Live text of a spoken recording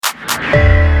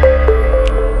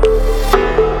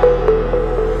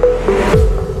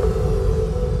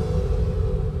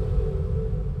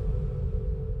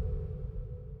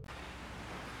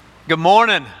Good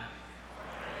morning.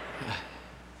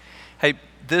 Hey,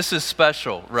 this is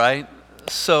special, right?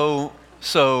 So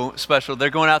special. They're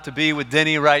going out to be with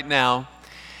Denny right now.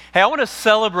 Hey, I want to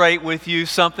celebrate with you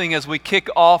something as we kick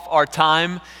off our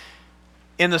time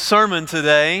in the sermon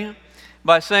today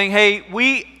by saying, hey,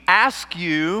 we asked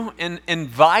you and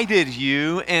invited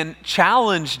you and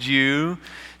challenged you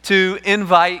to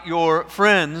invite your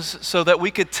friends so that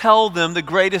we could tell them the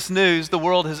greatest news the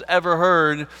world has ever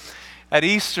heard at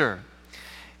Easter.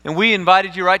 And we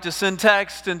invited you, right, to send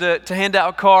text and to hand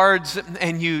out cards,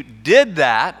 and you did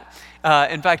that.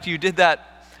 In fact, you did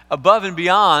that above and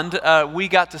beyond. We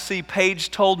got to see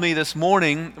Paige told me this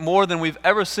morning more than we've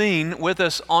ever seen with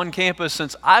us on campus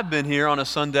since I've been here on a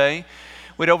Sunday.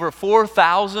 We had over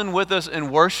 4,000 with us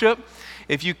in worship.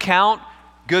 If you count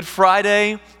Good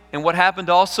Friday and what happened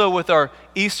also with our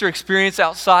Easter experience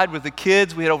outside with the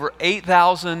kids, we had over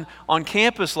 8,000 on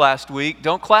campus last week.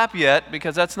 Don't clap yet,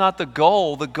 because that's not the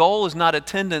goal. The goal is not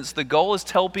attendance. The goal is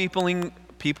tell people,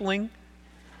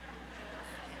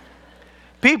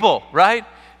 right?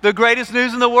 The greatest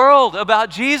news in the world about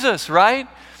Jesus, right?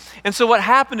 And so what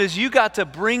happened is you got to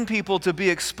bring people to be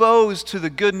exposed to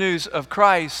the good news of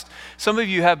Christ. Some of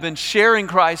you have been sharing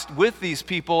Christ with these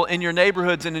people in your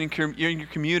neighborhoods and in your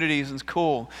communities, and it's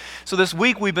cool. So this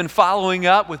week we've been following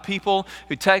up with people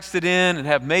who texted in and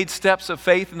have made steps of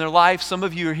faith in their life. Some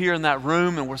of you are here in that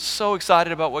room, and we're so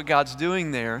excited about what God's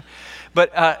doing there.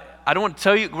 But I don't want to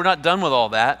tell you, we're not done with all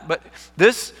that, but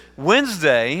this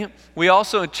Wednesday, we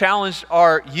also challenged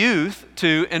our youth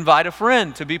to invite a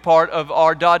friend to be part of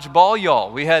our dodgeball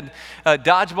y'all. We had a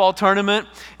dodgeball tournament,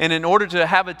 and in order to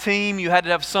have a team, you had to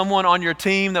have someone on your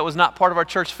team that was not part of our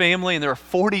church family, and there were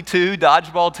 42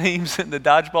 dodgeball teams in the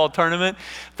dodgeball tournament,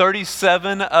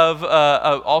 37 of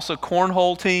also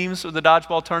cornhole teams of the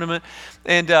dodgeball tournament,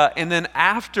 and then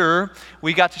after,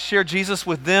 we got to share Jesus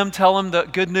with them, tell them the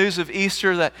good news of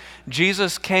Easter, that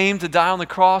Jesus came to die on the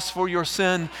cross for your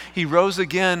sin. He rose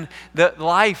again, that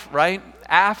life, right?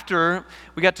 After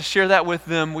we got to share that with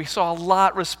them, we saw a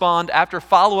lot respond. After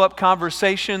follow-up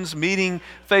conversations, meeting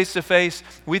face-to-face,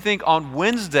 we think on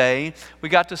Wednesday, we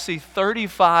got to see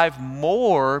 35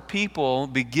 more people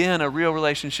begin a real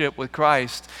relationship with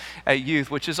Christ at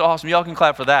youth, which is awesome. Y'all can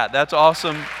clap for that. That's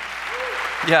awesome.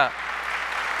 Yeah.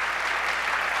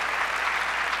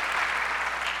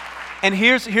 And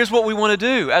here's what we want to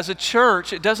do. As a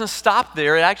church, it doesn't stop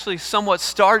there. It actually somewhat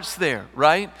starts there,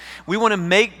 right? We want to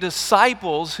make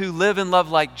disciples who live and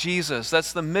love like Jesus.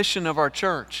 That's the mission of our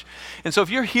church. And so if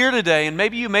you're here today, and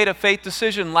maybe you made a faith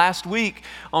decision last week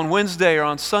on Wednesday or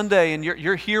on Sunday, and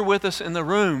you're here with us in the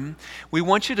room, we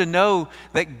want you to know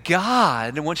that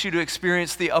God wants you to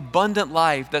experience the abundant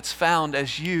life that's found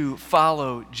as you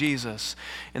follow Jesus.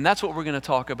 And that's what we're going to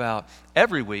talk about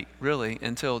every week, really,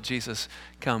 until Jesus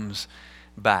comes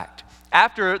back.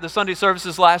 After the Sunday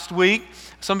services last week,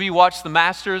 some of you watched the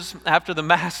Masters. After the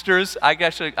Masters,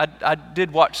 I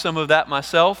did watch some of that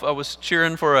myself. I was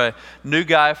cheering for a new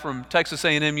guy from Texas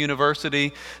A&M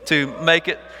University to make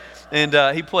it, and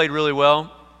he played really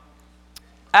well.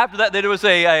 After that, there was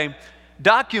a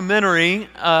documentary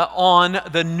on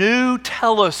the new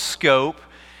telescope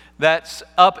that's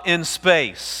up in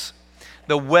space.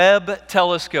 The Webb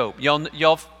telescope.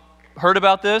 Y'all heard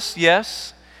about this?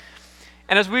 Yes?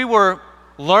 And as we were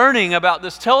learning about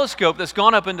this telescope that's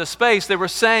gone up into space, they were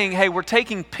saying, hey, we're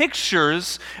taking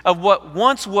pictures of what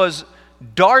once was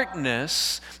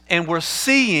darkness, and we're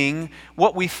seeing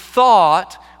what we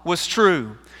thought was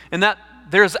true. And that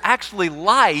there's actually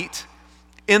light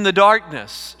in the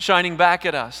darkness shining back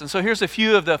at us. And so here's a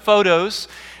few of the photos.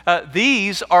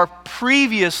 These are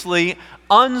previously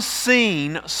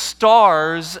unseen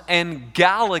stars and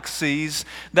galaxies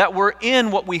that were in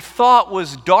what we thought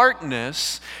was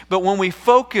darkness, but when we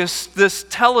focus this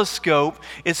telescope,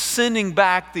 it's sending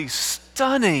back these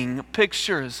stunning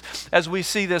pictures as we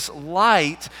see this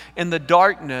light in the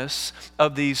darkness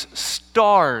of these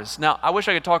stars. Now, I wish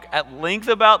I could talk at length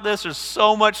about this. There's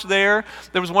so much there.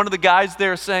 There was one of the guys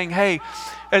there saying, hey,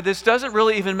 this doesn't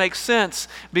really even make sense,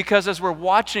 because as we're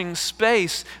watching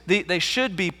space, they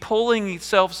should be pulling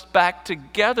themselves back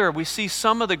together. We see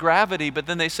some of the gravity, but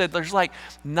then they said there's like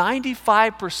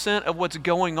 95% of what's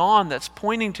going on that's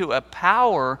pointing to a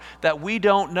power that we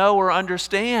don't know or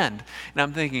understand. And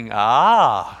I'm thinking,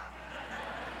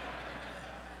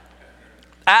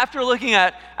 After looking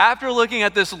at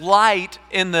this light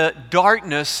in the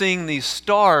darkness, seeing these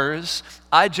stars,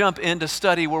 I jump into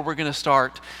study where we're going to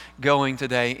start going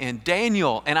today in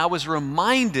Daniel. And I was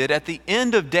reminded at the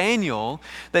end of Daniel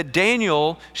that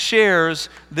Daniel shares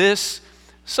this.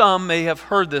 Some may have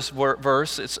heard this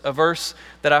verse. It's a verse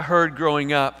that I heard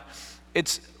growing up.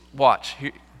 It's Watch.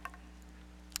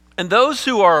 And those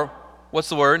who are, what's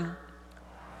the word?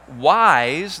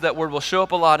 Wise, that word will show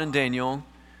up a lot in Daniel,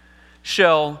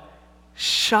 shall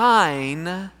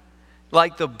shine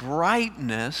like the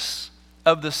brightness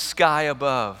of the sky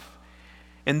above.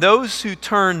 And those who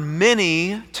turn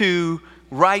many to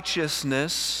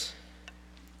righteousness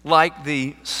like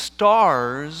the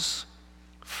stars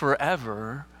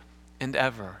forever and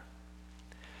ever.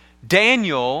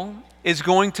 Daniel is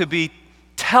going to be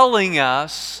telling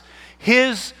us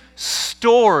his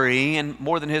story, and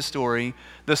more than his story,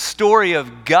 the story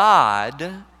of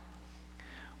God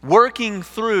working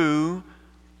through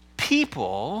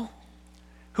people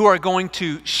who are going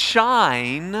to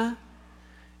shine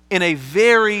in a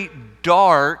very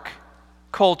dark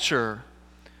culture,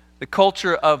 the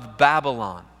culture of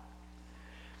Babylon.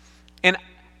 And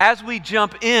as we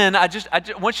jump in, I just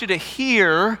want you to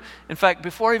hear, in fact,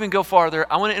 before I even go farther,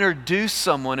 I want to introduce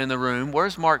someone in the room.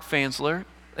 Where's Mark Fansler?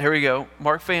 Here we go,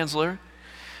 Mark Fansler.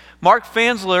 Mark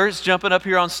Fansler is jumping up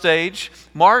here on stage.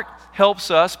 Mark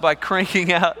helps us by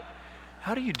cranking out.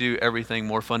 How do you do everything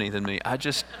more funny than me?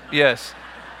 Yes.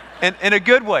 And in a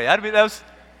good way.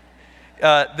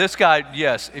 This guy,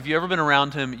 yes, if you've ever been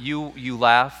around him, you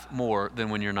laugh more than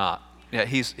when you're not. Yeah,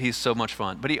 he's so much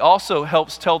fun. But he also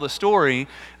helps tell the story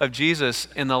of Jesus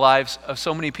in the lives of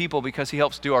so many people because he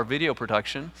helps do our video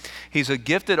production. He's a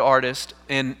gifted artist,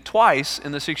 and twice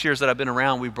in the 6 years that I've been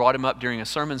around, we brought him up during a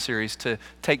sermon series to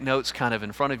take notes kind of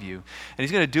in front of you. And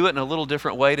he's going to do it in a little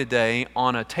different way today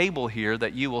on a table here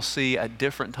that you will see at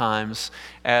different times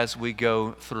as we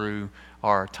go through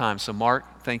our time. So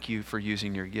Mark, thank you for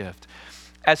using your gift.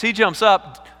 As he jumps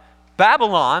up,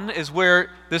 Babylon is where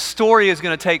this story is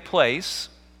going to take place.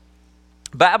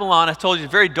 Babylon, I told you,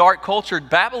 very dark culture.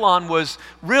 Babylon was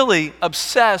really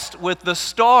obsessed with the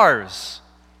stars.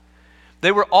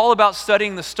 They were all about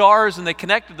studying the stars, and they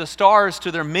connected the stars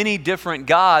to their many different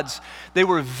gods. They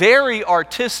were very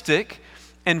artistic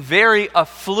and very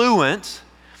affluent.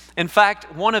 In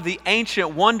fact, one of the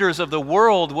ancient wonders of the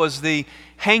world was the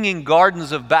Hanging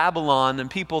Gardens of Babylon,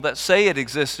 and people that say it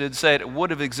existed say it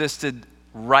would have existed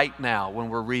right now when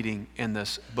we're reading in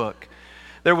this book.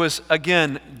 There was,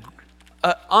 again,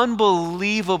 an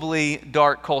unbelievably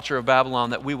dark culture of Babylon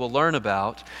that we will learn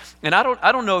about. And I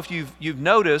don't know if you've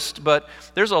noticed, but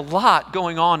there's a lot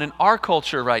going on in our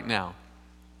culture right now.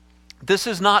 This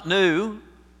is not new.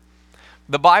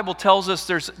 The Bible tells us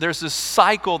there's this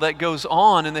cycle that goes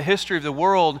on in the history of the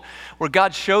world where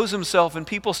God shows himself and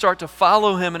people start to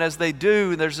follow him, and as they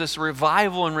do, there's this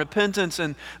revival and repentance,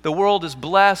 and the world is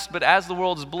blessed. But as the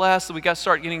world is blessed, we got to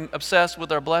start getting obsessed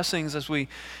with our blessings, as we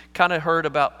kind of heard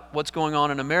about what's going on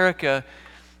in America,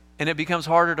 and it becomes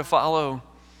harder to follow,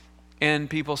 and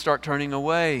people start turning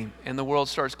away, and the world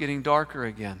starts getting darker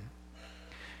again.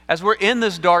 As we're in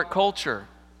this dark culture,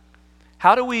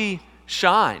 how do we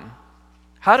shine?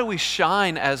 How do we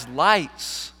shine as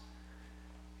lights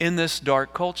in this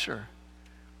dark culture?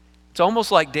 It's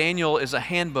almost like Daniel is a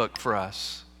handbook for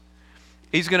us.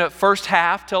 He's going to, first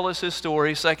half, tell us his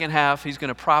story. Second half, he's going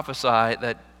to prophesy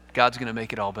that God's going to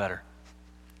make it all better.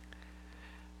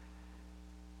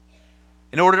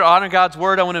 In order to honor God's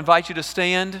word, I want to invite you to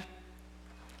stand.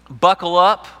 Buckle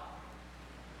up.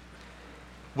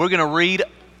 We're going to read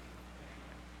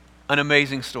an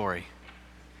amazing story.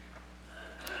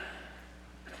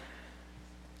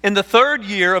 In the 3rd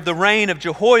year of the reign of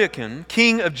Jehoiakim,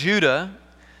 king of Judah,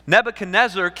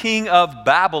 Nebuchadnezzar, king of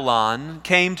Babylon,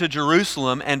 came to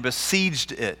Jerusalem and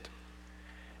besieged it.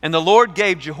 And the Lord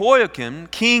gave Jehoiakim,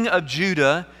 king of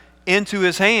Judah, into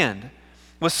his hand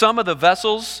with some of the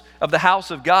vessels of the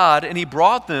house of God, and he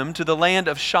brought them to the land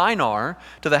of Shinar,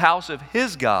 to the house of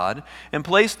his God, and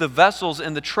placed the vessels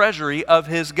in the treasury of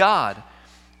his God.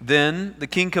 Then the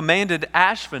king commanded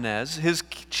Ashpenaz, his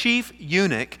chief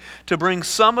eunuch, to bring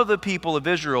some of the people of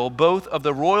Israel, both of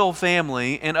the royal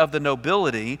family and of the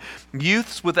nobility,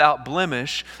 youths without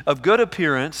blemish, of good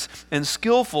appearance, and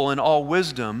skillful in all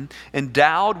wisdom,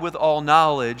 endowed with all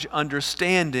knowledge,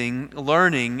 understanding,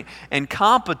 learning, and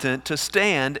competent to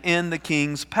stand in the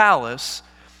king's palace,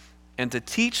 and to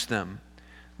teach them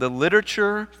the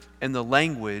literature and the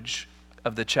language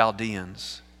of the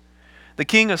Chaldeans. The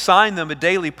king assigned them a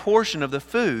daily portion of the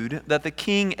food that the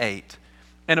king ate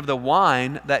and of the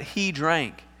wine that he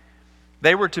drank.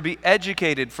 They were to be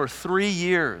educated for 3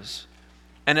 years,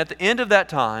 and at the end of that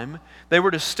time, they were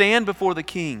to stand before the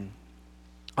king.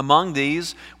 Among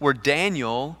these were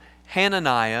Daniel,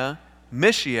 Hananiah,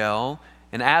 Mishael,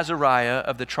 and Azariah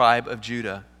of the tribe of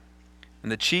Judah.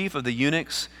 And the chief of the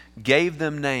eunuchs gave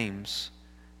them names.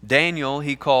 Daniel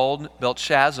he called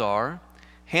Belshazzar,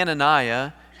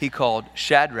 Hananiah he called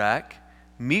Shadrach,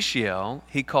 Mishael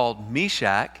he called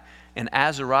Meshach, and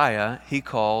Azariah he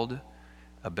called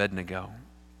Abednego.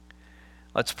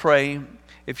 Let's pray.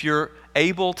 If you're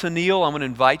able to kneel, I'm going to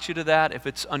invite you to that. If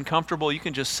it's uncomfortable, you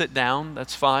can just sit down.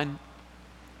 That's fine.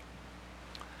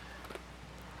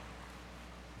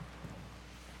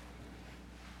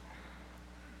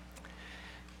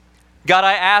 God,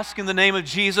 I ask in the name of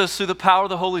Jesus, through the power of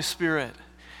the Holy Spirit,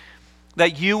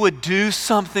 that you would do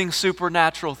something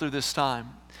supernatural through this time.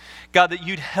 God, that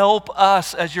you'd help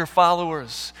us as your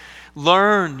followers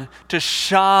learn to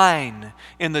shine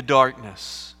in the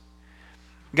darkness.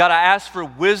 God, I ask for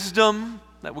wisdom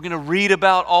that we're going to read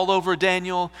about all over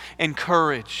Daniel, and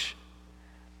courage.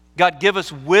 God, give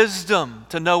us wisdom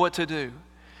to know what to do,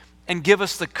 and give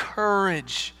us the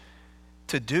courage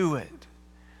to do it.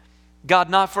 God,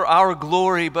 not for our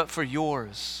glory, but for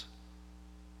yours.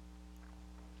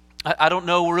 I don't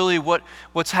know really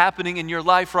what's happening in your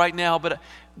life right now, but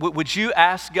would you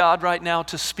ask God right now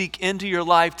to speak into your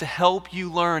life to help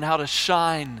you learn how to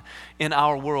shine in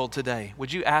our world today?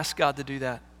 Would you ask God to do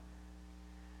that?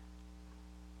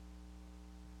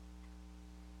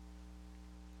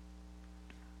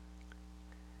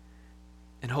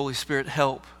 And Holy Spirit,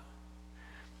 help.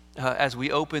 As we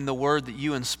open the word that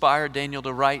you inspired Daniel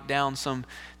to write down some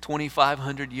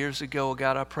 2,500 years ago,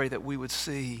 God, I pray that we would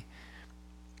see.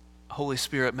 Holy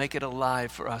Spirit, make it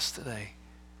alive for us today.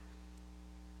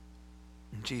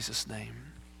 In Jesus' name,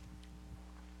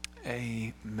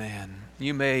 amen.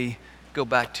 You may go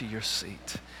back to your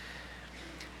seat.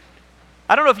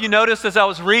 I don't know if you noticed as I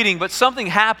was reading, but something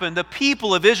happened. The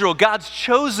people of Israel, God's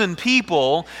chosen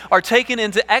people, are taken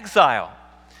into exile.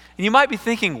 And you might be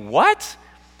thinking, what?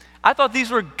 I thought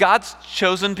these were God's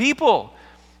chosen people.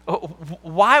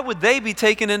 Why would they be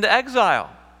taken into exile?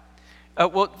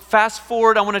 Well, fast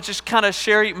forward, I want to just kind of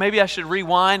share, maybe I should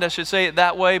rewind, I should say it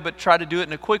that way, but try to do it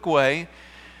in a quick way.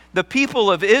 The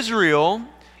people of Israel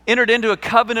entered into a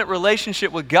covenant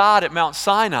relationship with God at Mount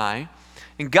Sinai,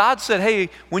 and God said, hey,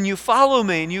 when you follow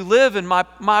me and you live in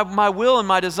my will and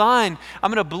my design,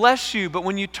 I'm going to bless you, but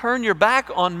when you turn your back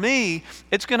on me,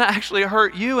 it's going to actually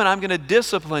hurt you, and I'm going to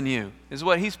discipline you, is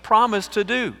what he's promised to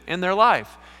do in their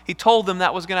life. He told them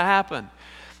that was going to happen.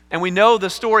 And we know the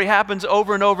story happens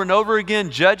over and over and over again.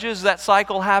 Judges, that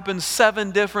cycle happens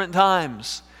 7 different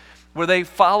times where they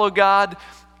follow God,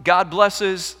 God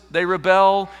blesses, they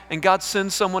rebel, and God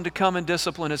sends someone to come and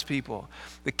discipline his people.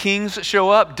 The kings show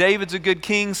up. David's a good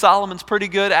king. Solomon's pretty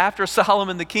good. After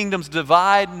Solomon, the kingdoms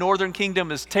divide. Northern kingdom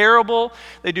is terrible.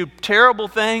 They do terrible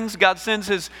things. God sends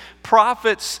his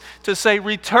prophets to say,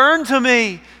 return to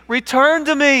me, return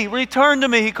to me, return to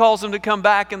me. He calls them to come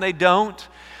back, and they don't.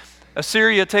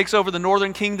 Assyria takes over the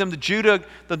northern kingdom.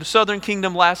 The southern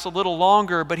kingdom lasts a little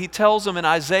longer, but he tells them in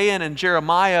Isaiah and in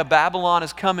Jeremiah, Babylon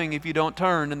is coming if you don't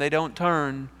turn, and they don't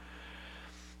turn.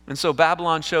 And so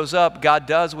Babylon shows up. God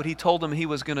does what he told them he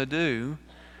was going to do.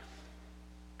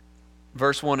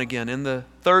 Verse 1 again. In the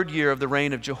 3rd year of the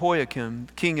reign of Jehoiakim,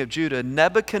 king of Judah,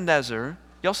 Nebuchadnezzar,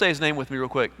 y'all say his name with me real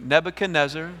quick.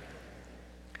 Nebuchadnezzar,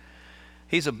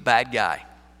 he's a bad guy.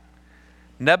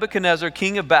 Nebuchadnezzar,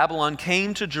 king of Babylon,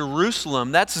 came to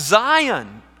Jerusalem. That's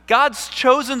Zion, God's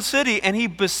chosen city, and he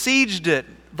besieged it.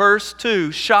 Verse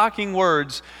 2, shocking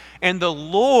words. And the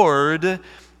Lord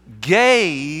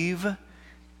gave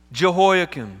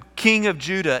Jehoiakim, king of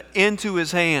Judah, into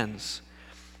his hands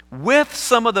with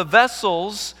some of the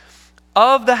vessels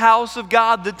of the house of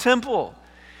God, the temple.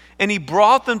 And he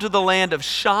brought them to the land of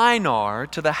Shinar,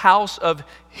 to the house of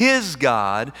his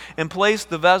God, and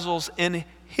placed the vessels in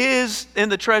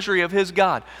the treasury of his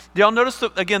God. Do y'all notice,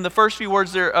 again, the first few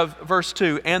words there of verse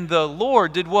 2? And the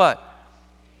Lord did what?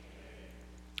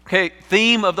 Okay,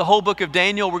 theme of the whole book of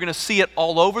Daniel. We're going to see it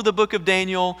all over the book of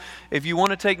Daniel. If you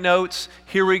want to take notes,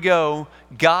 here we go.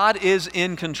 God is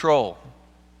in control.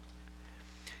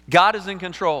 God is in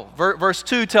control. Verse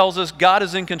 2 tells us God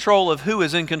is in control of who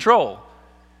is in control.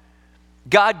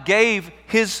 God gave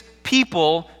his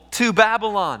people to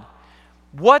Babylon.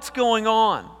 What's going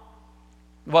on?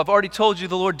 Well, I've already told you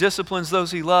the Lord disciplines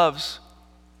those he loves.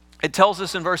 It tells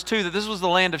us in verse 2 that this was the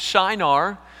land of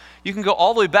Shinar. You can go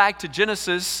all the way back to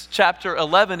Genesis chapter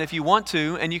 11 if you want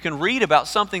to, and you can read about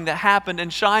something that happened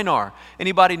in Shinar.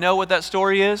 Anybody know what that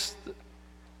story is?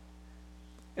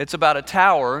 It's about a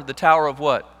tower. The tower of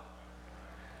what?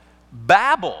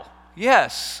 Babel.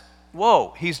 Yes.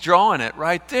 Whoa, he's drawing it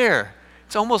right there.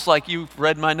 It's almost like you've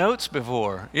read my notes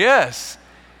before. Yes.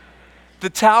 The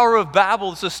Tower of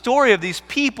Babel is a story of these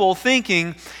people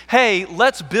thinking, hey,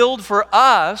 let's build for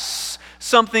us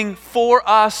something for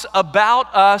us,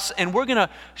 about us, and we're going to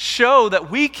show that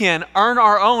we can earn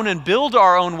our own and build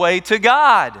our own way to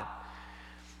God.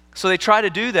 So they try to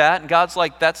do that, and God's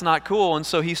like, that's not cool. And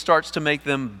so he starts to make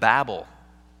them babble.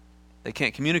 They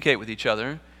can't communicate with each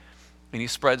other, and he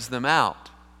spreads them out.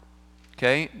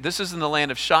 Okay? This is in the land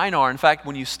of Shinar. In fact,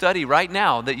 when you study right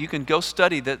now, that you can go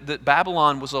study that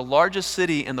Babylon was the largest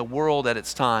city in the world at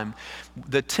its time.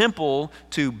 The temple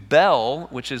to Bel,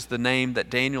 which is the name that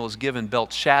Daniel is given,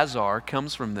 Belshazzar,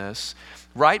 comes from this.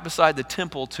 Right beside the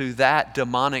temple to that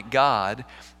demonic god,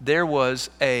 there was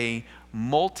a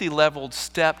multi-leveled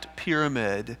stepped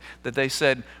pyramid that they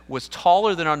said was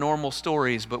taller than our normal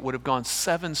stories, but would have gone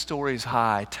 7 stories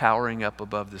high, towering up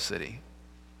above the city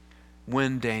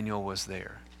when Daniel was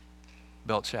there.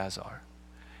 Belshazzar.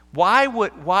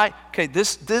 Okay,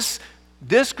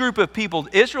 this group of people,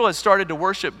 Israel has started to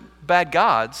worship bad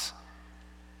gods,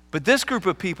 but this group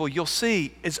of people, you'll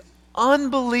see, is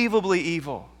unbelievably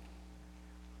evil.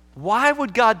 Why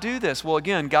would God do this? Well,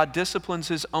 again, God disciplines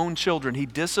his own children. He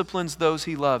disciplines those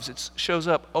he loves. It shows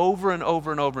up over and over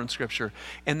and over in Scripture.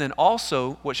 And then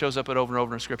also, what shows up over and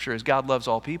over in Scripture is God loves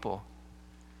all people.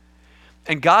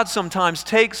 And God sometimes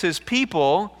takes his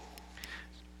people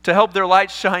to help their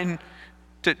light shine,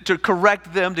 to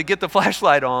correct them, to get the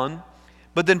flashlight on,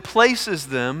 but then places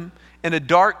them in a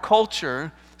dark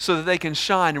culture so that they can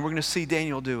shine. And we're going to see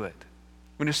Daniel do it.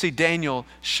 We're going to see Daniel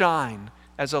shine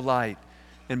as a light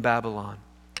in Babylon.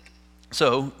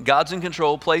 So God's in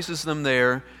control, places them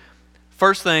there.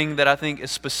 First thing that I think is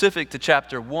specific to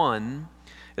chapter 1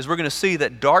 is we're going to see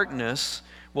that darkness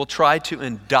will try to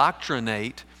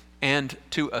indoctrinate and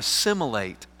to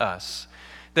assimilate us.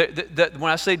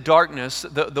 When I say darkness,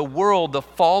 the world, the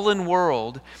fallen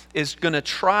world, is going to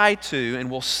try to, and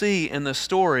we'll see in the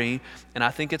story, and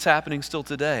I think it's happening still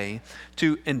today,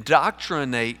 to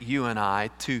indoctrinate you and I,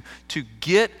 to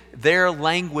get their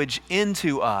language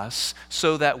into us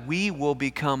so that we will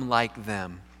become like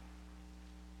them.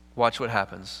 Watch what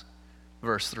happens.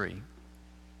 Verse 3.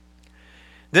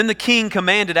 Then the king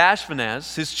commanded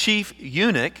Ashpenaz, his chief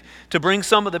eunuch, to bring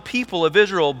some of the people of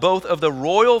Israel, both of the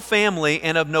royal family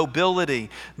and of nobility.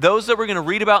 Those that we're going to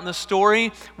read about in the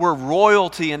story were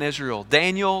royalty in Israel.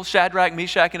 Daniel, Shadrach,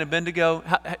 Meshach, and Abednego.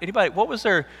 Anybody want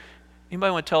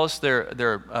to tell us their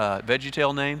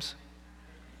VeggieTale names?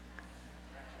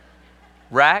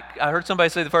 Rack. I heard somebody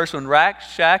say the first one. Rack,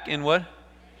 Shack, and what?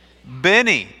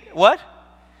 Benny. What?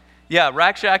 Yeah,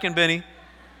 Rack, Shack, and Benny.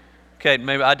 Okay,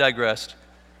 maybe I digressed.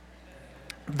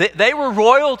 They were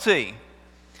royalty,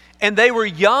 and they were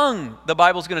young, the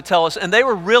Bible's going to tell us, and they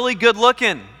were really good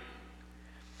looking.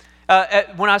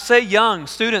 When I say young,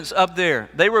 students up there,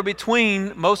 they were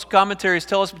between, most commentaries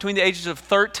tell us, between the ages of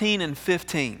 13 and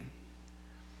 15.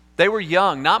 They were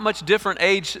young, not much different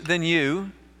age than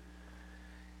you.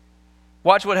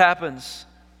 Watch what happens.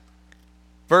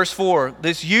 Verse 4,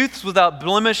 this youth without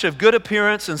blemish, of good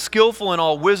appearance and skillful in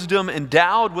all wisdom,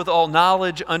 endowed with all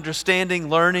knowledge, understanding,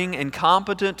 learning, and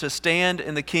competent to stand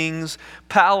in the king's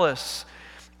palace.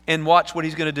 And watch what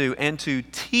he's going to do. And to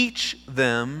teach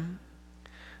them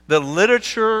the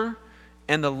literature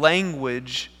and the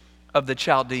language of the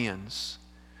Chaldeans.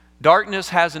 Darkness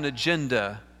has an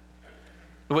agenda.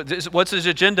 What's his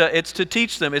agenda? It's to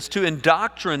teach them. It's to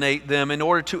indoctrinate them in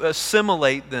order to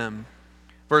assimilate them.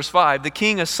 Verse 5, the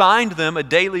king assigned them a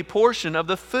daily portion of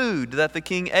the food that the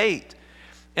king ate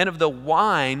and of the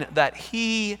wine that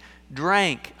he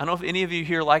drank. I don't know if any of you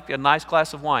here like a nice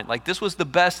glass of wine. Like, this was the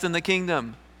best in the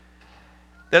kingdom.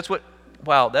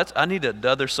 I need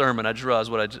another sermon. I just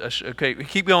realized okay,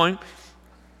 keep going.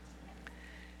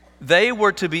 They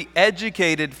were to be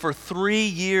educated for 3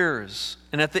 years.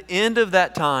 And at the end of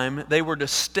that time, they were to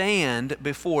stand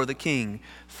before the king.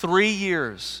 3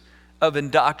 years of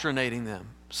indoctrinating them,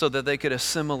 so that they could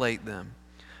assimilate them.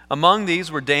 Among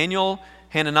these were Daniel,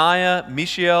 Hananiah,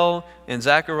 Mishael, and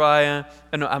Azariah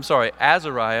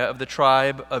of the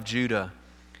tribe of Judah.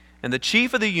 And the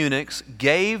chief of the eunuchs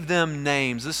gave them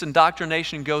names. This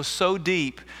indoctrination goes so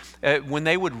deep, when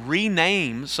they would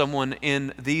rename someone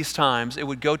in these times, it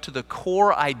would go to the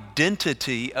core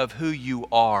identity of who you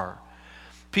are.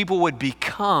 People would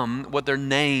become what their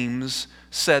names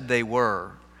said they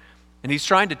were. And he's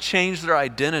trying to change their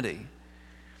identity.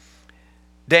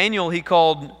 Daniel, he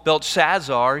called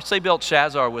Belshazzar. Say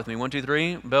Belshazzar with me. 1, 2,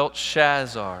 3.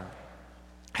 Belshazzar.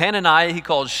 Hananiah, he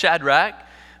called Shadrach.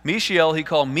 Mishael, he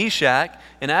called Meshach.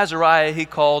 And Azariah, he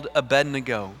called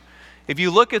Abednego. If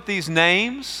you look at these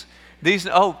names,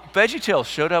 VeggieTales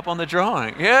showed up on the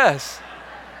drawing. Yes.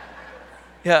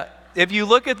 Yeah. If you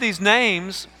look at these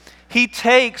names, he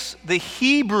takes the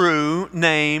Hebrew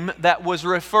name that was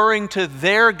referring to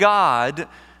their God,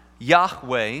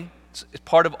 Yahweh. It's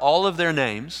part of all of their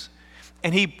names.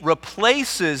 and he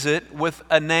replaces it with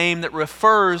a name that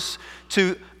refers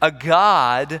to a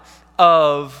god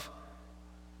of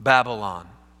Babylon.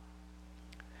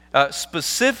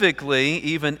 Specifically,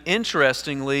 even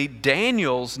interestingly,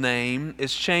 Daniel's name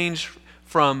is changed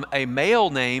from a male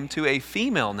name to a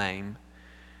female name.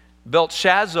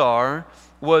 Belshazzar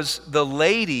was the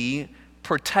lady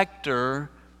protector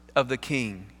of the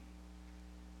king.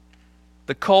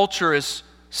 The culture is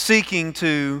seeking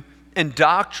to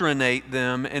indoctrinate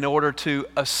them in order to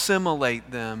assimilate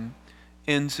them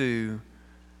into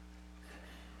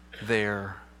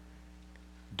their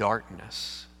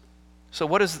darkness. So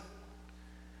what is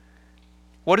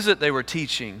it they were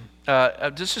teaching?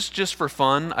 This is just for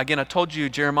fun. Again, I told you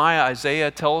Jeremiah,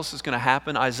 Isaiah tell us it's going to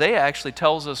happen. Isaiah actually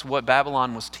tells us what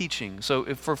Babylon was teaching. So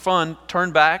if for fun,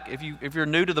 turn back. If you're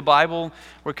new to the Bible,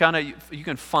 you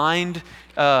can find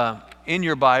in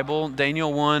your Bible,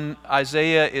 Daniel 1,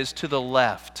 Isaiah is to the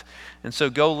left. And so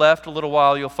go left a little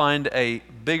while, you'll find a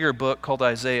bigger book called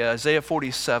Isaiah, Isaiah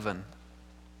 47.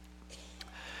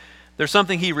 There's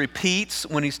something he repeats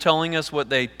when he's telling us what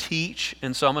they teach,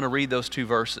 and so I'm going to read those two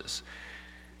verses.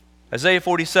 Isaiah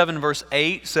 47 verse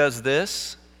 8 says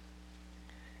this,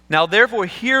 "Now therefore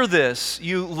hear this,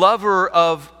 you lover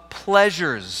of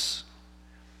pleasures."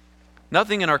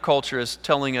 Nothing in our culture is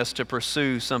telling us to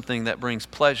pursue something that brings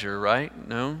pleasure, right?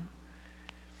 No.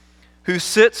 "Who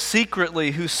sit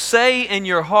secretly, who say in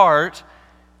your heart,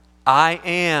 I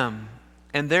am,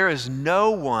 and there is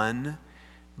no one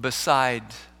beside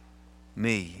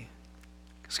me."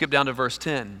 Skip down to verse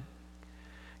 10.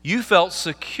 "You felt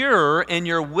secure in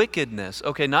your wickedness."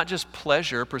 Okay, not just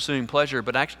pleasure, pursuing pleasure,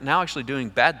 but now actually doing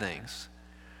bad things.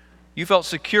 "You felt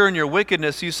secure in your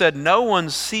wickedness. You said, no one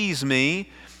sees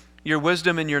me. Your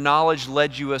wisdom and your knowledge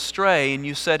led you astray. And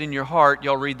you said in your heart,"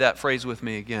 y'all read that phrase with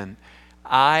me again,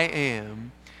 "I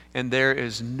am, and there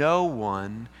is no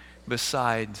one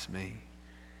besides me."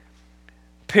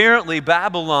 Apparently,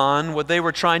 Babylon, what they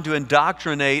were trying to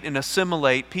indoctrinate and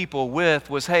assimilate people with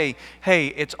was, hey,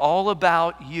 it's all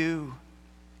about you.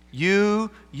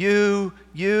 You.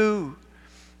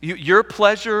 Your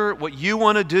pleasure, what you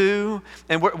want to do,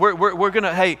 and we're going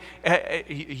to,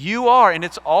 you are, and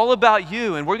it's all about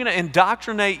you, and we're going to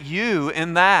indoctrinate you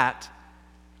in that.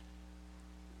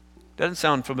 Doesn't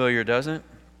sound familiar, does it?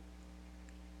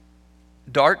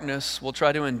 Darkness will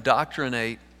try to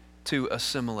indoctrinate to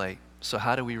assimilate. So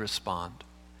how do we respond?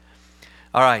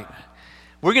 All right.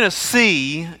 We're going to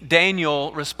see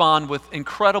Daniel respond with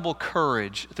incredible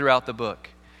courage throughout the book.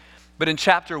 But in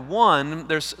chapter 1,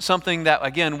 there's something that,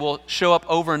 again, will show up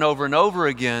over and over and over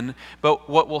again. But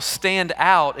what will stand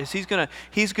out is he's going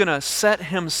to set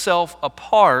himself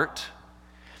apart,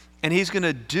 and he's going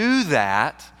to do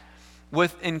that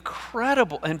with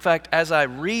incredible, in fact, as I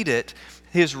read it,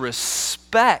 his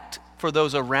respect for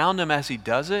those around him as he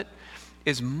does it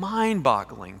is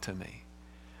mind-boggling to me.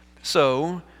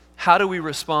 So, how do we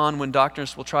respond when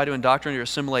darkness will try to indoctrinate or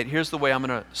assimilate? Here's the way I'm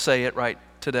going to say it right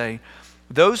today.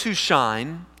 Those who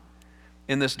shine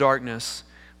in this darkness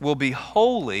will be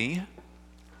holy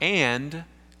and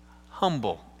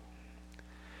humble.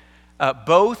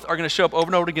 Both are going to show up over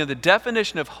and over again. The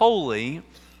definition of holy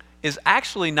is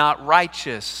actually not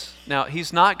righteous. Now,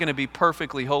 he's not going to be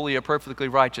perfectly holy or perfectly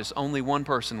righteous. Only one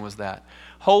person was that.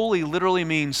 Holy literally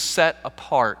means set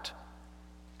apart,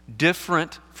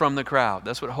 different from the crowd.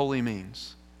 That's what holy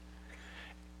means.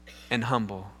 And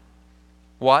humble.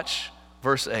 Watch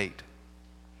verse 8.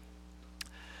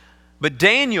 "But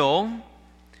Daniel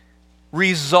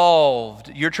resolved,"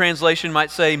 your translation might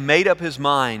say made up his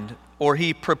mind, or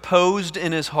he proposed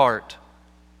in his heart.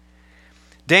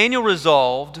 Daniel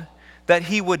resolved that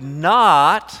he would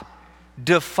not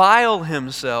defile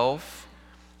himself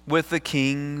with the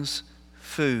king's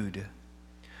food,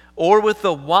 or with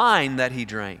the wine that he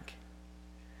drank.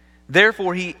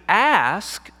 Therefore he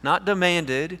asked, not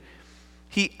demanded,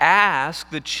 he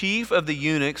asked the chief of the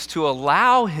eunuchs to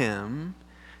allow him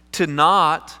to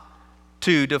not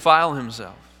to defile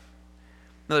himself.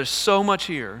 Now there's so much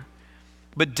here.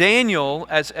 But Daniel,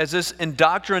 as this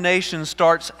indoctrination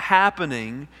starts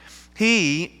happening,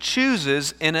 he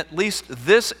chooses in at least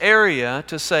this area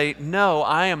to say, no,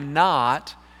 I am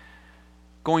not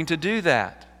going to do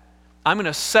that. I'm going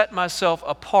to set myself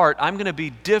apart. I'm going to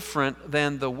be different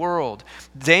than the world.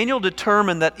 Daniel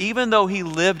determined that even though he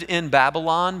lived in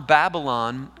Babylon,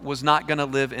 Babylon was not going to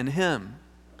live in him.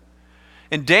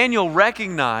 And Daniel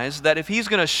recognized that if he's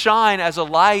going to shine as a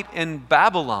light in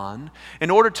Babylon,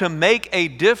 in order to make a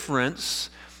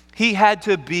difference, he had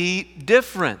to be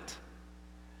different.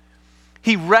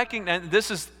 He recognized this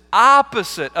is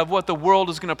opposite of what the world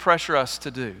is going to pressure us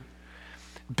to do.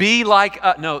 Be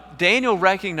like, no, Daniel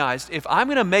recognized, if I'm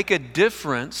going to make a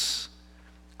difference,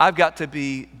 I've got to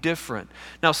be different.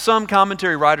 Now, some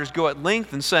commentary writers go at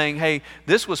length in saying, hey,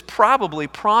 this was probably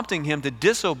prompting him to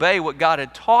disobey what God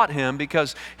had taught him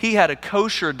because he had a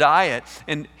kosher diet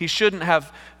and he shouldn't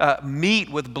have meat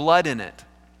with blood in it.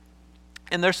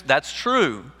 And that's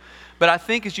true. But I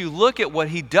think as you look at what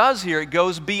he does here, it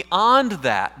goes beyond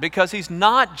that, because he's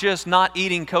not just not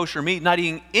eating kosher meat, not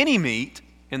eating any meat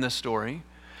in this story,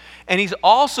 and he's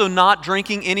also not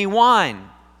drinking any wine,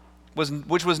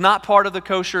 which was not part of the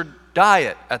kosher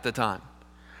diet at the time.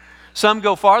 Some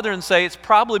go farther and say it's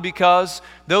probably because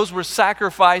those were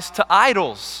sacrificed to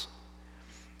idols.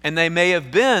 And they may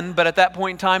have been, but at that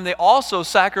point in time, they also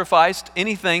sacrificed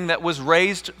anything that was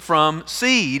raised from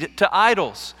seed to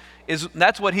idols.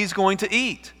 That's what he's going to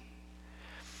eat.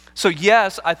 So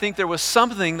yes, I think there was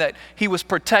something that he was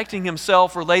protecting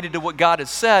himself related to what God had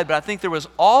said, but I think there was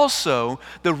also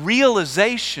the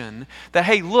realization that,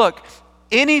 hey, look,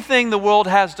 anything the world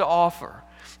has to offer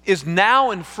is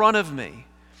now in front of me,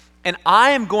 and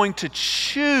I am going to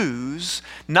choose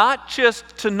not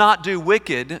just to not do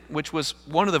wicked, which was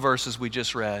one of the verses we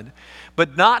just read,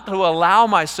 but not to allow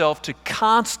myself to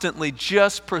constantly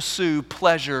just pursue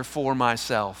pleasure for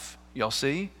myself. Y'all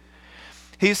see?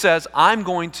 He says, I'm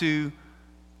going to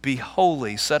be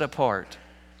holy, set apart.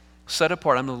 Set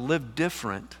apart. I'm going to live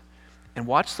different. And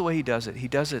watch the way he does it. He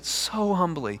does it so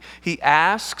humbly. He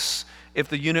asks if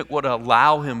the eunuch would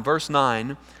allow him. Verse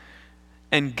 9,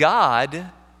 and God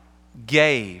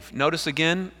gave. Notice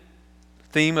again,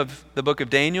 theme of the book of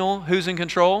Daniel. Who's in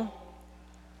control?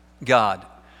 God.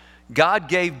 God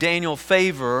gave Daniel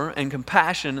favor and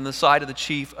compassion in the sight of the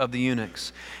chief of the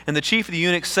eunuchs. And the chief of the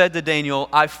eunuchs said to Daniel,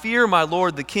 I fear my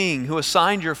lord the king, who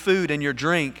assigned your food and your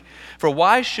drink. For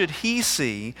why should he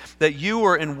see that you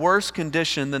are in worse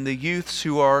condition than the youths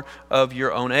who are of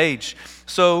your own age?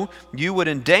 So you would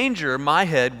endanger my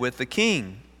head with the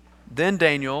king. Then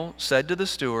Daniel said to the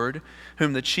steward,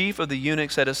 whom the chief of the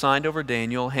eunuchs had assigned over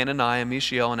Daniel, Hananiah,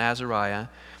 Mishael, and Azariah,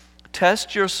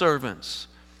 test your servants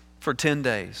for 10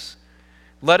 days.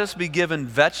 Let us be given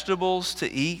vegetables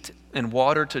to eat and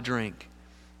water to drink.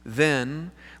 Then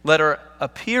let our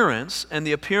appearance and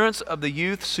the appearance of the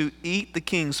youths who eat the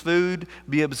king's food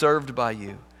be observed by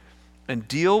you, and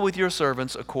deal with your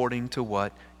servants according to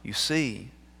what you see.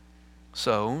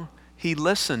 So he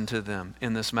listened to them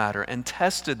in this matter and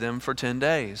tested them for 10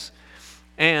 days.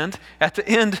 And at the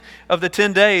end of the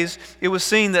 10 days, it was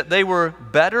seen that they were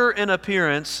better in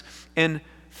appearance and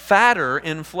fatter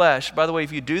in flesh. By the way,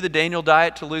 if you do the Daniel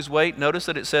diet to lose weight, notice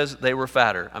that it says they were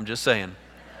fatter. I'm just saying.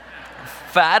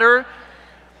 Fatter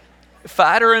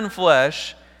in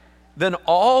flesh than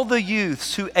all the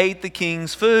youths who ate the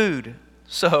king's food.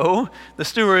 So the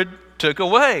steward took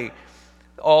away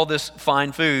all this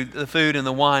fine food, the food and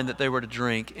the wine that they were to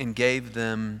drink, and gave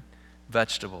them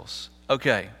vegetables.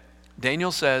 Okay,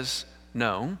 Daniel says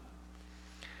no,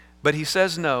 but he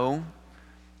says no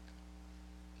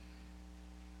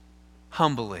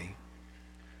humbly.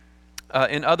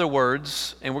 In other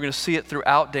words, and we're going to see it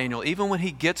throughout Daniel, even when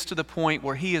he gets to the point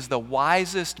where he is the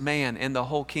wisest man in the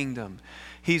whole kingdom,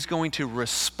 he's going to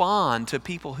respond to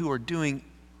people who are doing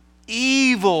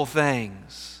evil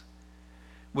things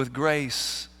with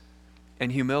grace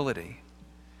and humility.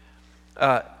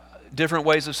 Different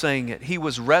ways of saying it. He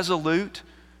was resolute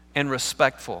and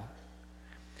respectful.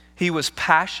 He was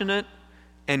passionate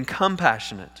and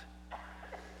compassionate.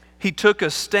 He took a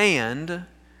stand,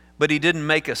 but he didn't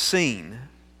make a scene.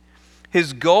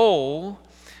 His goal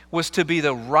was to be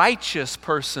the righteous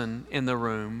person in the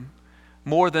room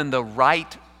more than the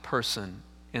right person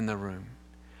in the room.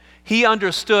 He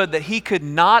understood that he could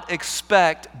not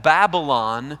expect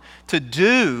Babylon to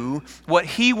do what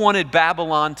he wanted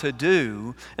Babylon to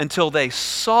do until they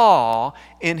saw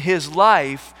in his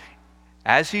life,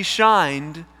 as he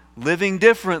shined, living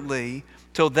differently,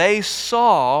 till they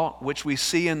saw, which we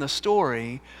see in the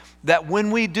story, that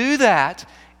when we do that,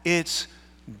 it's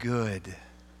good.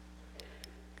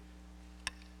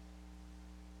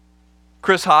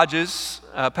 Chris Hodges,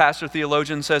 pastor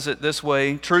theologian, says it this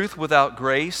way: truth without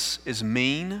grace is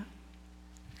mean.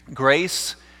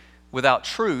 Grace without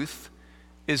truth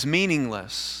is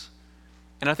meaningless.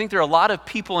 And I think there are a lot of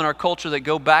people in our culture that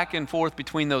go back and forth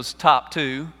between those top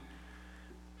two.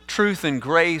 Truth and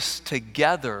grace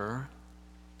together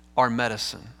are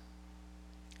medicine.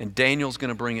 And Daniel's going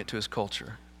to bring it to his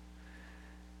culture.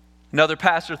 Another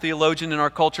pastor theologian in our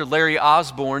culture, Larry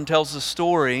Osborne, tells the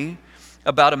story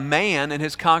about a man in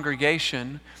his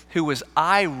congregation who was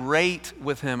irate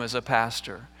with him as a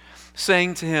pastor,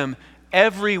 saying to him,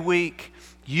 every week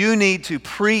you need to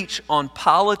preach on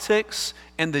politics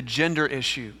and the gender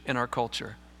issue in our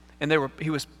culture. And he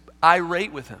was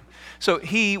irate with him. So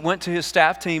he went to his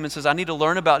staff team and says, I need to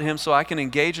learn about him so I can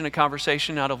engage in a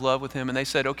conversation out of love with him. And they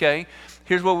said, okay,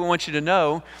 here's what we want you to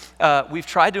know. We've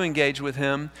tried to engage with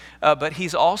him, but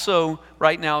he's also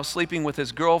right now sleeping with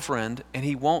his girlfriend, and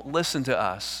he won't listen to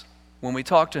us when we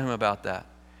talk to him about that.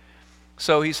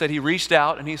 So he said he reached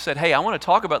out and he said, hey, I want to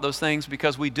talk about those things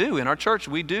because we do. In our church,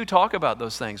 we do talk about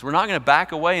those things. We're not going to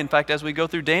back away. In fact, as we go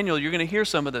through Daniel, you're going to hear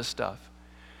some of this stuff.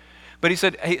 But he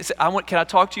said, hey, can I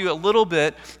talk to you a little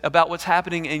bit about what's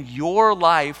happening in your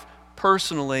life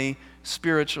personally,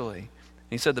 spiritually? And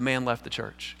he said the man left the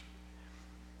church.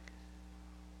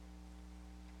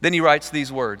 Then he writes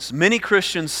these words, many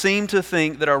Christians seem to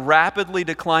think that our rapidly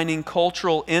declining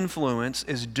cultural influence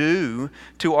is due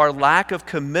to our lack of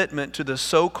commitment to the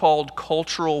so-called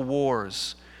cultural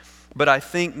wars. But I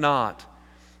think not.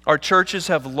 Our churches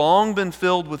have long been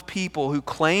filled with people who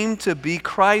claim to be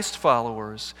Christ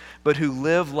followers, but who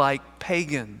live like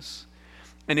pagans.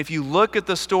 And if you look at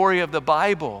the story of the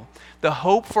Bible, the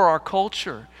hope for our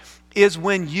culture is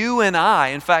when you and I,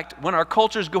 in fact, when our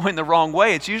culture is going the wrong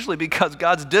way, it's usually because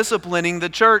God's disciplining the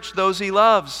church, those he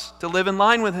loves, to live in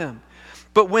line with him.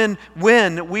 But when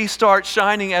we start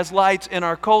shining as lights in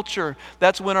our culture,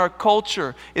 that's when our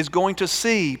culture is going to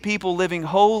see people living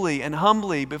holy and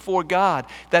humbly before God,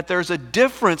 that there's a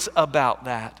difference about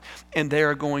that. And they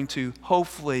are going to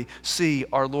hopefully see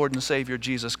our Lord and Savior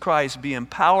Jesus Christ be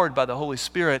empowered by the Holy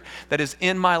Spirit that is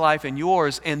in my life and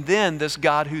yours. And then this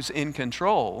God who's in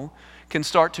control can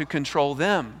start to control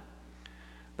them.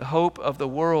 The hope of the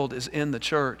world is in the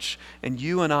church, and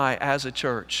you and I as a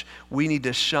church, we need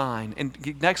to shine.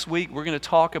 And next week, we're going to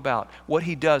talk about what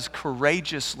he does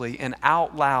courageously and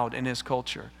out loud in his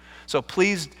culture. So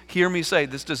please hear me say,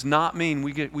 this does not mean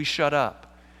we shut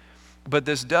up. But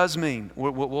this does mean,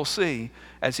 we'll see,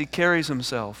 as he carries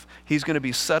himself, he's going to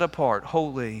be set apart,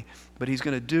 holy, but he's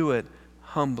going to do it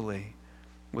humbly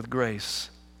with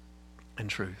grace and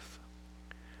truth.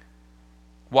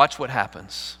 Watch what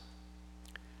happens.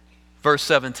 Verse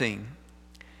 17,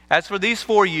 as for these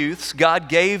 4 youths, God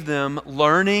gave them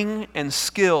learning and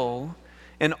skill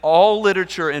in all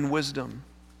literature and wisdom.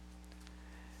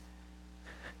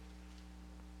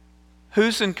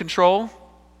 Who's in control?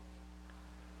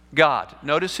 God.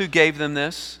 Notice who gave them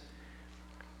this.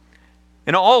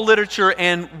 In all literature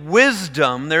and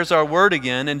wisdom, there's our word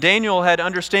again, and Daniel had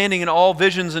understanding in all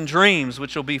visions and dreams,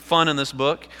 which will be fun in this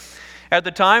book. At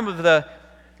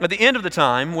the end of the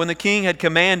time, when the king had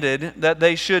commanded that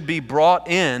they should be brought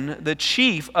in, the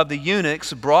chief of the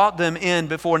eunuchs brought them in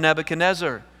before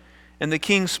Nebuchadnezzar. And the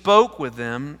king spoke with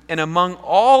them, and among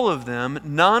all of them,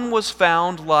 none was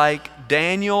found like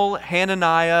Daniel,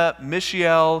 Hananiah,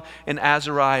 Mishael, and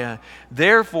Azariah.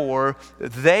 Therefore,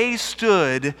 they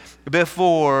stood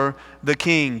before the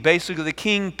king. Basically, the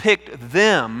king picked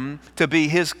them to be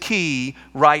his key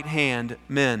right-hand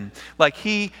men. Like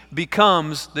he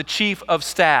becomes the chief of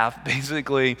staff,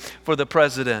 basically, for the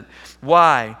president.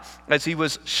 Why? As he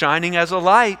was shining as a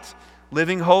light,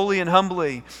 living holy and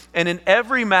humbly, and in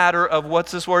every matter of,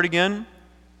 what's this word again?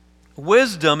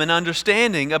 Wisdom and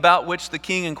understanding about which the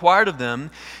king inquired of them,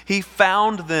 he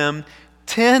found them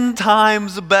 10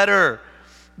 times better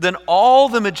than all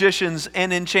the magicians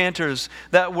and enchanters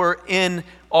that were in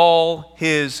all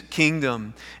his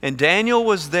kingdom. And Daniel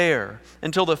was there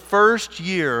until the first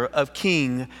year of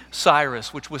King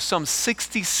Cyrus, which was some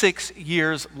 66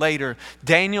 years later.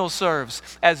 Daniel serves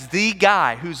as the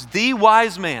guy who's the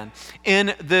wise man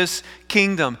in this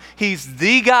kingdom. He's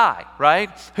the guy,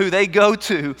 right, who they go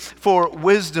to for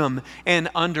wisdom and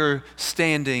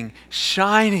understanding,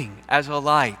 shining as a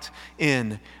light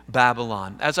in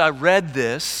Babylon. As I read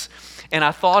this and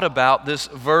I thought about this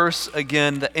verse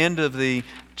again, the end of the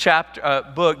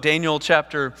book, Daniel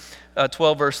chapter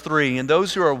 12, verse 3, and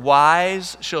those who are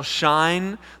wise shall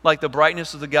shine like the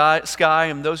brightness of the sky,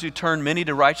 and those who turn many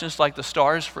to righteousness like the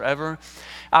stars forever.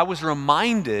 I was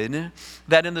reminded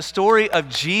that in the story of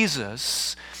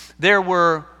Jesus, there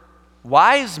were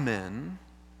wise men,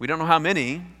 we don't know how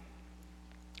many,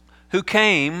 who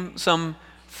came some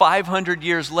 500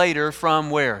 years later from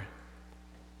where?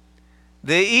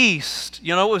 The east.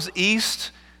 You know what was east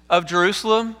of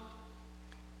Jerusalem?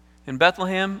 In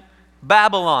Bethlehem?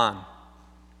 Babylon.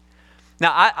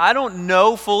 Now, I don't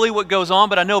know fully what goes on,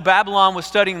 but I know Babylon was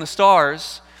studying the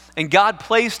stars, and God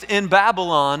placed in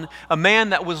Babylon a man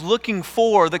that was looking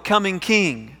for the coming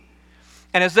king.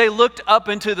 And as they looked up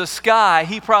into the sky,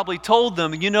 he probably told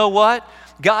them, you know what?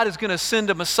 God is going to send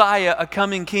a Messiah, a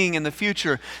coming king in the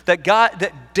future, that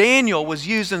Daniel was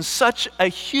used in such a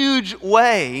huge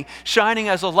way, shining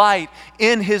as a light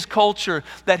in his culture,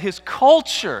 that his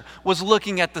culture was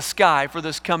looking at the sky for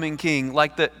this coming king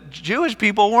like the Jewish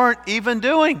people weren't even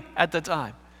doing at the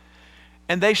time.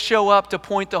 And they show up to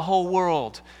point the whole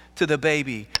world to the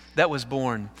baby that was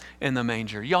born in the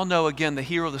manger. Y'all know, again, the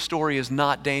hero of the story is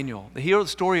not Daniel. The hero of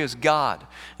the story is God,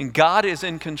 and God is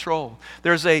in control.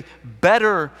 There's a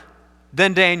better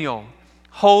than Daniel,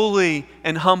 holy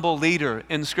and humble leader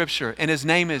in Scripture, and his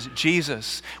name is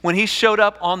Jesus. When he showed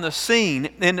up on the scene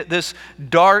in this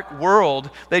dark world,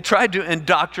 they tried to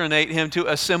indoctrinate him, to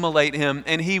assimilate him,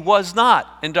 and he was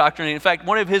not indoctrinated. In fact,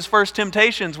 one of his first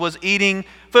temptations was eating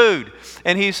food,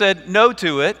 and he said no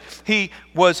to it. He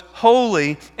was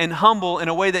holy and humble in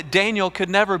a way that Daniel could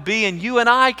never be, and you and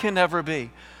I can never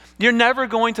be. You're never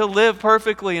going to live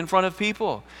perfectly in front of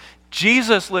people.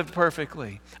 Jesus lived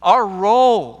perfectly. Our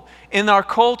role in our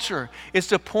culture is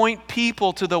to point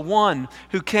people to the one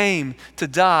who came to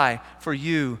die for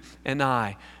you and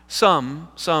I. Some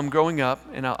growing up,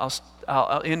 and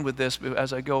I'll end with this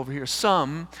as I go over here.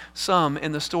 Some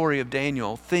in the story of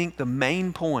Daniel think the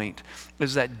main point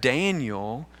is that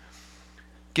Daniel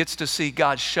gets to see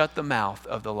God shut the mouth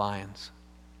of the lions.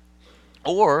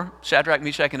 Or Shadrach,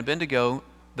 Meshach, and Abednego,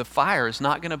 the fire is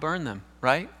not going to burn them,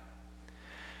 right?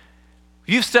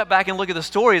 If you step back and look at the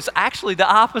story, it's actually the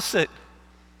opposite.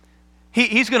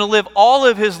 He's going to live all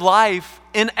of his life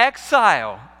in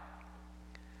exile.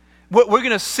 We're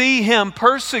going to see him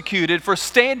persecuted for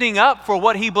standing up for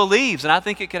what he believes. And I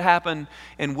think it could happen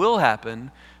and will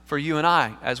happen for you and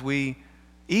I as we,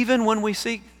 even when we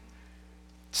seek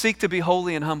to be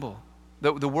holy and humble.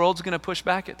 The world's going to push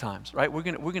back at times, right? We're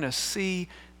going to see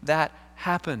that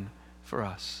happen for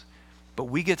us. But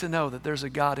we get to know that there's a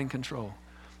God in control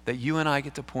that you and I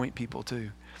get to point people to.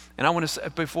 And I want to say,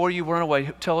 before you run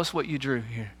away, tell us what you drew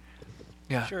here.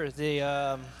 Yeah. Sure.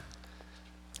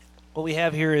 What we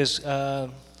have here is, I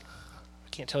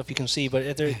can't tell if you can see,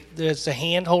 but there's the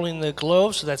hand holding the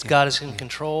glove, so that's God is in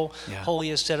control. Yeah. Holy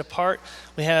is set apart.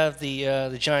 We have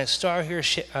the giant star here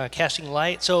casting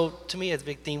light. So to me, the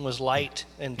big theme was light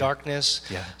and darkness.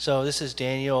 Yeah. So this is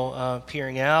Daniel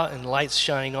peering out, and light's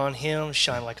shining on him,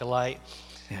 shine like a light.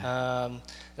 Yeah.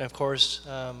 And of course,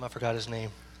 I forgot his name.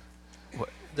 What?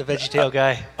 The VeggieTale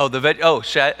guy.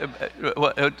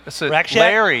 Rack Shack?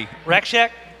 Larry. Rack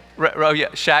Shack?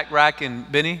 Shack, Rack,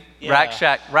 and Benny. Yeah. Rack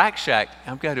Shack.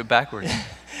 I'm going to do it backwards.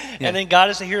 Yeah. And then God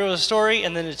is the hero of the story,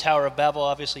 and then the Tower of Babel,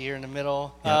 obviously here in the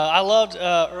middle. Yeah. I loved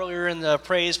earlier in the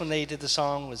praise when they did the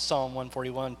song with Psalm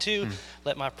 141 too.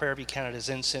 Let my prayer be counted as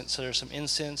incense. So there's some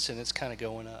incense, and it's kind of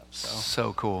going up.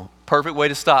 So cool. Perfect way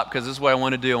to stop, because this is what I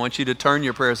want to do. I want you to turn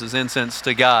your prayers as incense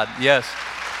to God. Yes.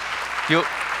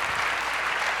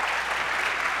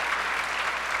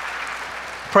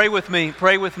 Pray with me.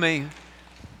 Pray with me.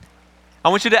 I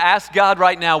want you to ask God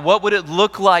right now, what would it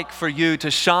look like for you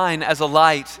to shine as a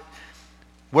light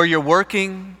where you're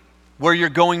working, where you're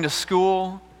going to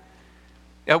school,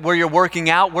 where you're working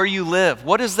out, where you live?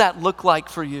 What does that look like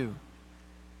for you?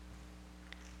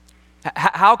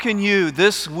 How can you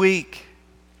this week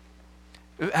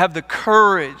have the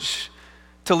courage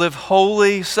to live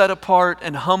holy, set apart,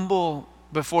 and humble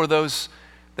before those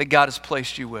that God has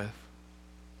placed you with?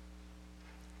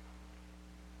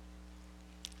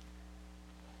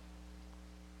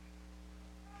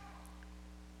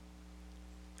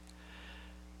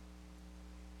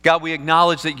 God, we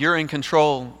acknowledge that you're in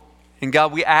control. And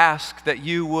God, we ask that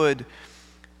you would,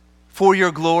 for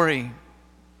your glory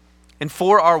and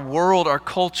for our world, our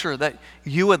culture, that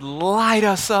you would light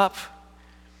us up.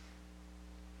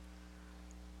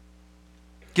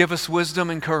 Give us wisdom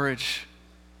and courage.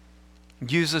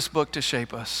 Use this book to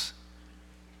shape us.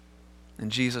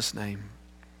 In Jesus' name.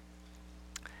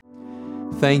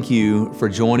 Thank you for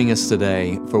joining us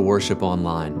today for Worship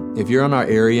Online. If you're in our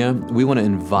area, we want to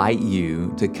invite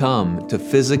you to come to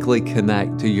physically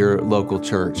connect to your local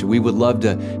church. We would love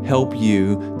to help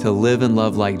you to live and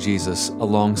love like Jesus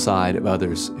alongside of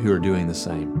others who are doing the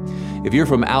same. If you're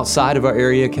from outside of our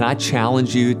area, can I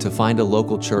challenge you to find a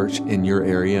local church in your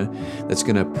area that's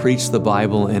going to preach the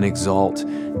Bible and exalt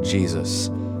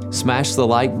Jesus? Smash the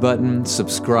like button,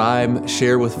 subscribe,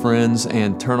 share with friends,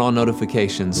 and turn on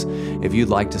notifications if you'd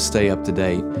like to stay up to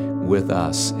date with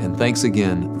us. And thanks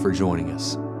again for joining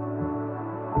us.